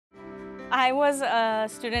I was a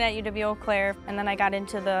student at UW-Eau Claire, and then I got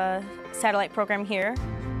into the satellite program here.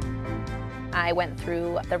 I went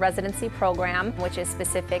through the residency program, which is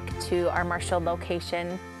specific to our Marshall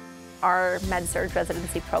location. Our Med-Surg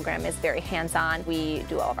residency program is very hands-on. We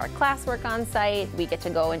do all of our classwork on site. We get to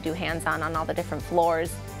go and do hands-on on all the different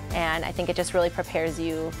floors. And I think it just really prepares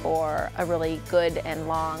you for a really good and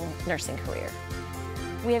long nursing career.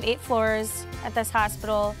 We have 8 floors at this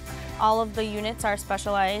hospital. All of the units are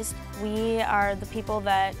specialized. We are the people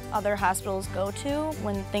that other hospitals go to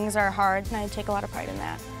when things are hard, and I take a lot of pride in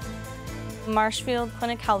that. Marshfield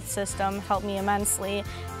Clinic Health System helped me immensely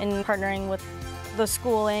in partnering with the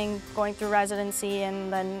schooling, going through residency,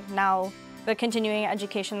 and then now the continuing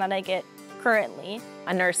education that I get currently.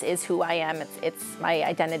 A nurse is who I am. It's my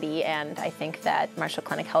identity, and I think that Marshall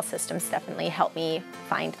Clinic Health Systems definitely helped me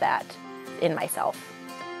find that in myself.